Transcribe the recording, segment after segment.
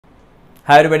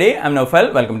Hi everybody, I am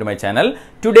Naufal. Welcome to my channel.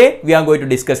 Today we are going to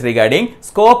discuss regarding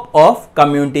scope of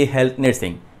community health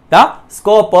nursing. The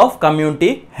scope of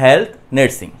community health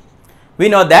nursing. We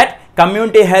know that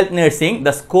community health nursing,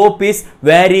 the scope is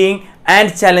varying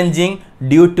and challenging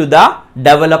due to the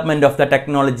development of the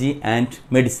technology and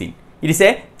medicine. It is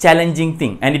a challenging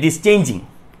thing and it is changing.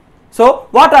 So,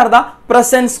 what are the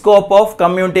present scope of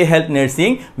community health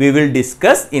nursing? We will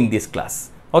discuss in this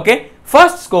class. Okay.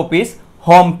 First scope is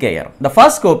home care. The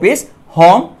first scope is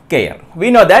home care.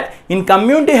 We know that in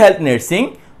community health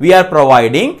nursing, we are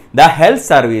providing the health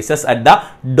services at the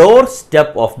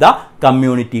doorstep of the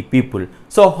community people.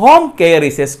 So, home care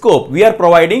is a scope. We are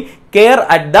providing care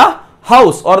at the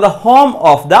house or the home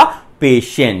of the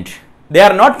patient. They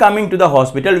are not coming to the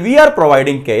hospital. We are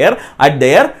providing care at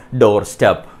their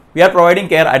doorstep. We are providing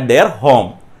care at their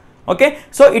home. Okay.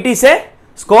 So, it is a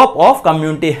scope of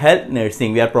community health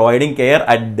nursing. We are providing care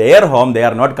at their home. They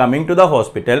are not coming to the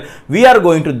hospital. We are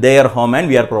going to their home and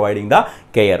we are providing the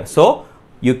care. So,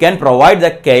 you can provide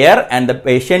the care and the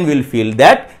patient will feel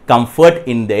that comfort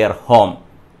in their home.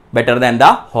 Better than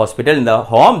the hospital. In the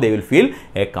home, they will feel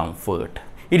a comfort.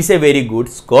 It is a very good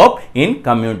scope in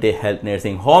community health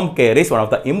nursing. Home care is one of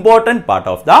the important part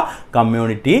of the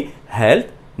community health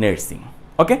nursing.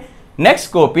 Okay. Next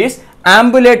scope is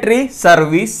ambulatory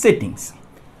service settings.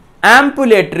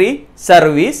 Ambulatory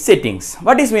service settings.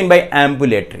 What is meant by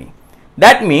ambulatory?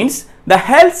 That means the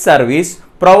health service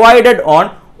provided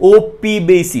on OP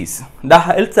basis. The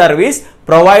health service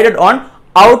provided on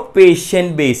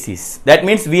outpatient basis. That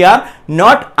means we are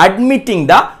not admitting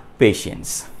the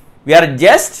patients. We are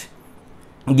just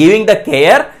giving the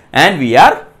care and we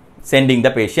are sending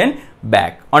the patient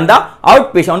back on the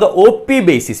outpatient, on the OP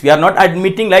basis. We are not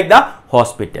admitting like the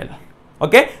hospital.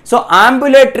 Okay. So,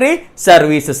 ambulatory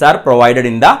services are provided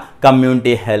in the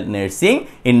community health nursing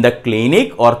in the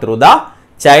clinic or through the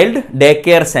child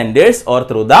daycare centers or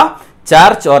through the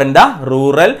church or in the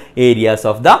rural areas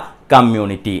of the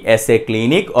community. As a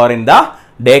clinic or in the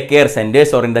daycare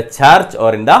centers or in the church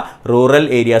or in the rural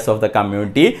areas of the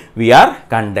community, we are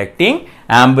conducting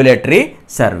ambulatory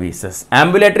services.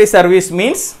 Ambulatory service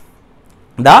means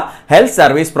the health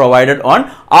service provided on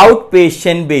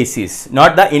outpatient basis,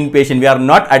 not the inpatient. We are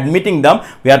not admitting them.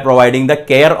 We are providing the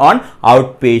care on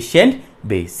outpatient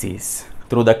basis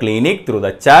through the clinic, through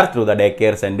the church, through the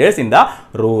daycare centers in the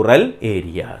rural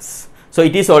areas. So,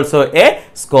 it is also a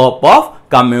scope of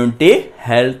community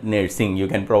health nursing. You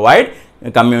can provide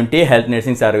community health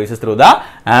nursing services through the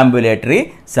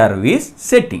ambulatory service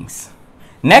settings.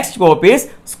 Next scope is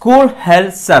school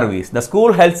health service. The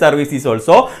school health service is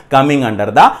also coming under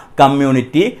the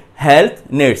community health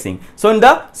nursing. So, in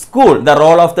the school, the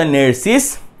role of the nurse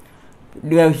is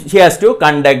she has to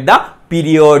conduct the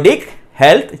periodic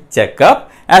health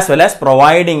checkup as well as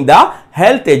providing the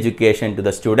health education to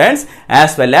the students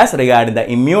as well as regarding the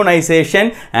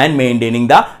immunization and maintaining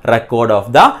the record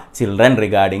of the children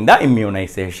regarding the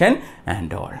immunization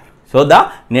and all. So,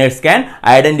 the nurse can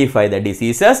identify the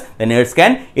diseases, the nurse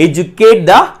can educate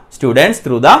the students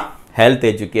through the health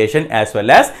education as well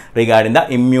as regarding the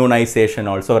immunization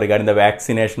also, regarding the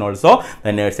vaccination also,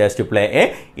 the nurse has to play a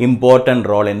important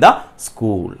role in the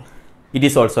school. It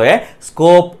is also a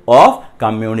scope of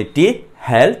community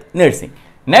health nursing.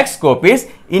 Next scope is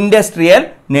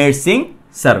industrial nursing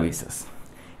services.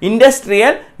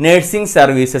 Industrial nursing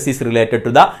services is related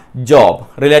to the job,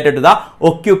 related to the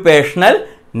occupational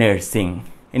nursing.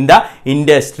 In the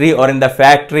industry or in the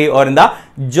factory or in the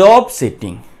job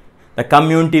setting, the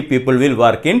community people will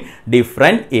work in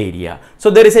different area. So,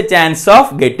 there is a chance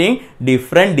of getting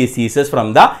different diseases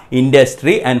from the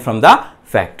industry and from the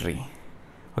factory.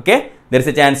 Okay. There is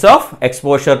a chance of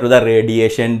exposure to the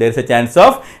radiation. There is a chance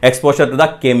of exposure to the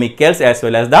chemicals as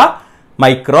well as the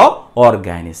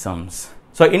microorganisms.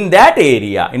 So, in that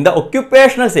area, in the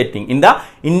occupational setting, in the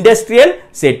industrial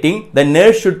setting, the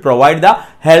nurse should provide the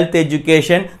health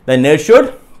education, the nurse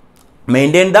should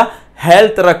maintain the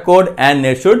health record and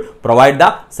nurse should provide the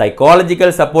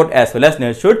psychological support as well as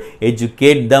nurse should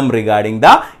educate them regarding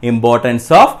the importance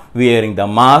of wearing the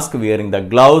mask, wearing the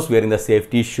gloves, wearing the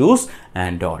safety shoes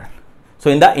and all. So,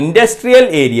 in the industrial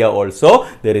area also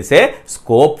there is a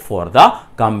scope for the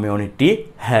community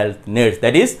health nurse.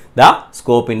 That is the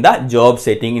scope in the job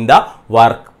setting, in the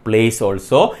workplace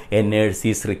also a nurse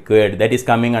is required. That is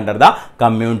coming under the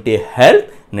community health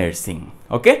nursing.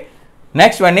 Okay.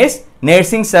 Next one is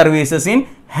nursing services in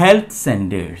health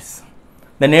centers.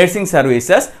 The nursing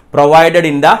services provided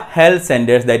in the health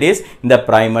centers, that is in the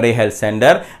primary health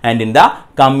center and in the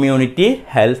community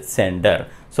health center.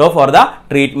 So, for the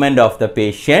treatment of the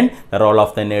patient, the role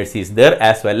of the nurse is there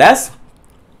as well as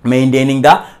maintaining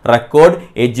the record,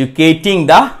 educating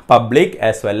the public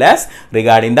as well as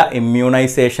regarding the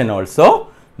immunization also.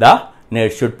 The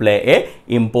nurse should play a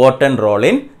important role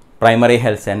in primary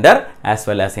health center as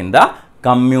well as in the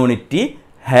community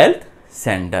health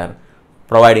center,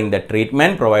 providing the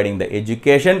treatment, providing the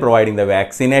education, providing the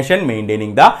vaccination,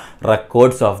 maintaining the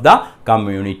records of the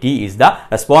community is the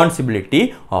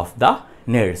responsibility of the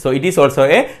nurse. So it is also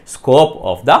a scope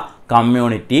of the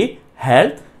community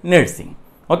health nursing.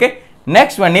 Okay.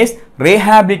 Next one is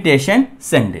rehabilitation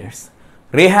centers.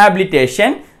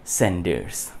 Rehabilitation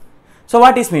centers. So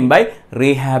what is meant by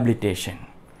rehabilitation?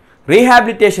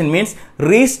 Rehabilitation means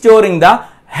restoring the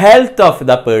health of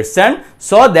the person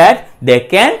so that they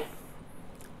can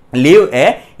live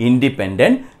a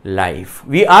independent life.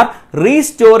 We are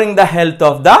restoring the health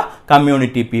of the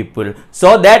community people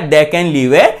so that they can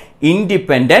live a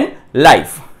independent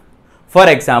life. For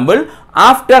example,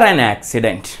 after an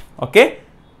accident, okay,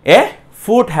 a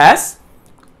foot has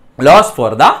lost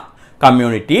for the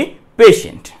community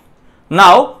patient.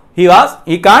 Now he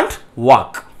can't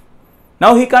walk.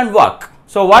 Now he can't walk.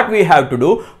 So what we have to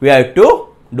do? We have to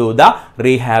do the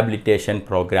rehabilitation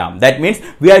program. That means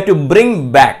we have to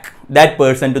bring back that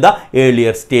person to the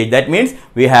earlier stage. That means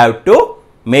we have to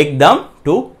make them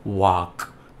to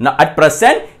walk. Now at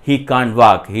present he can't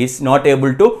walk. He is not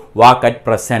able to walk at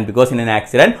present because in an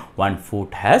accident one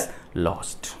foot has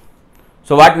lost.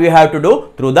 So what we have to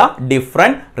do? Through the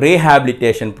different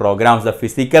rehabilitation programs, the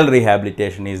physical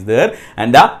rehabilitation is there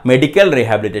and the medical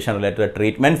rehabilitation related to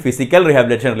treatment, physical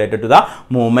rehabilitation related to the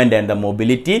movement and the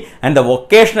mobility, and the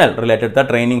vocational related to the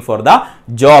training for the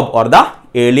job or the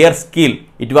earlier skill.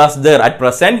 It was there, at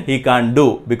present he can't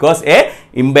do because a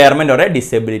impairment or a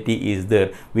disability is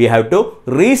there. We have to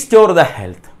restore the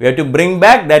health. We have to bring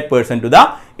back that person to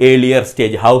the earlier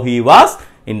stage, how he was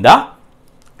in the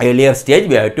earlier stage.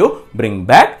 We have to bring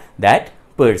back that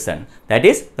person. That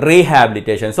is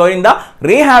rehabilitation. So in the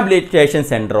rehabilitation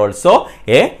center also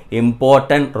a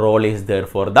important role is there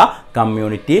for the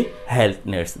community health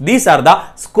nurse. These are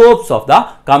the scopes of the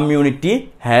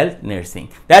community health nursing.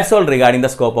 That's all regarding the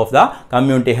scope of the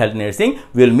community health nursing.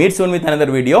 We will meet soon with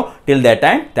another video. Till that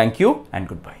time, thank you and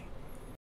goodbye.